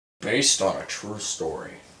Based on a true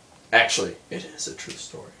story. Actually, it is a true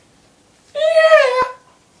story. Yeah!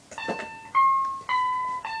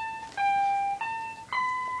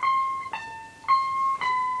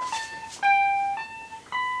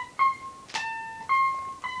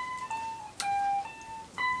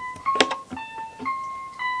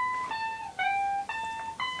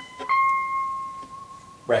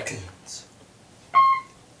 Raccoons.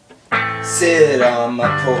 Sit on my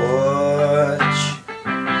porch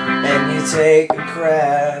and you take a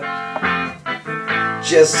crap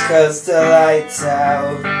just 'cause the light's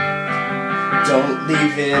out. Don't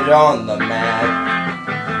leave it on the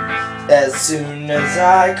mat. As soon as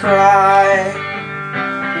I cry,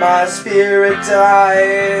 my spirit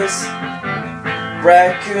dies.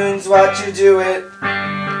 Raccoons, watch you do it.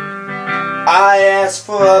 I asked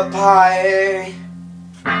for a pie.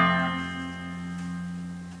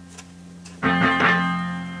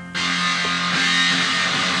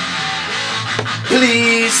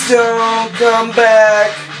 Please don't come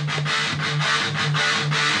back.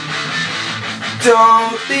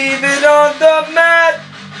 Don't leave it on the mat.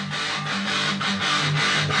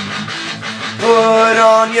 Put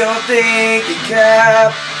on your thinking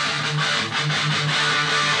cap.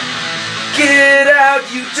 Get out,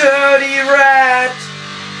 you dirty rat.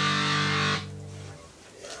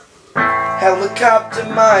 Helicopter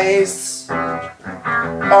mice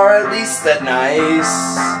are at least that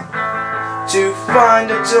nice to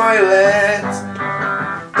find a toilet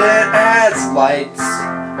that has lights.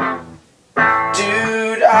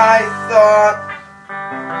 Dude, I thought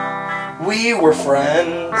we were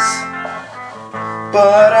friends,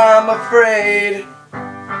 but I'm afraid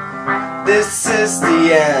this is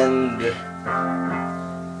the end.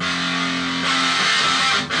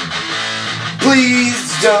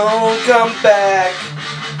 Please don't come back.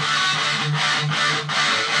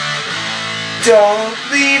 Don't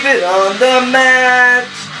leave it on the mat.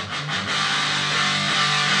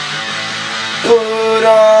 Put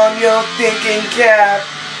on your thinking cap.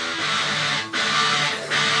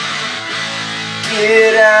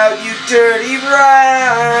 Get out, you dirty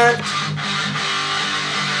rat.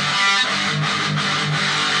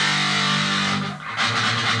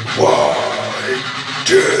 Why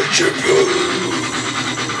did you move?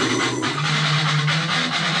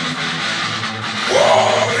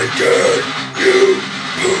 Why did you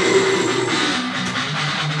move?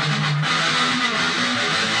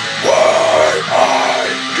 Why I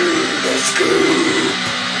do the scoop?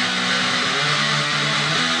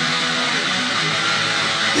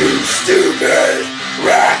 You stupid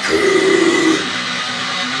raccoon!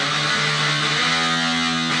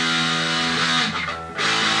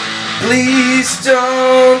 Please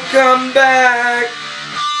don't come back.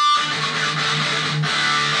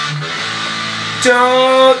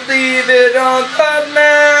 Don't leave it on the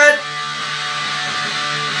mat.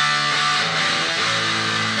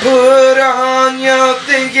 Put on your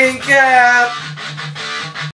thinking cap.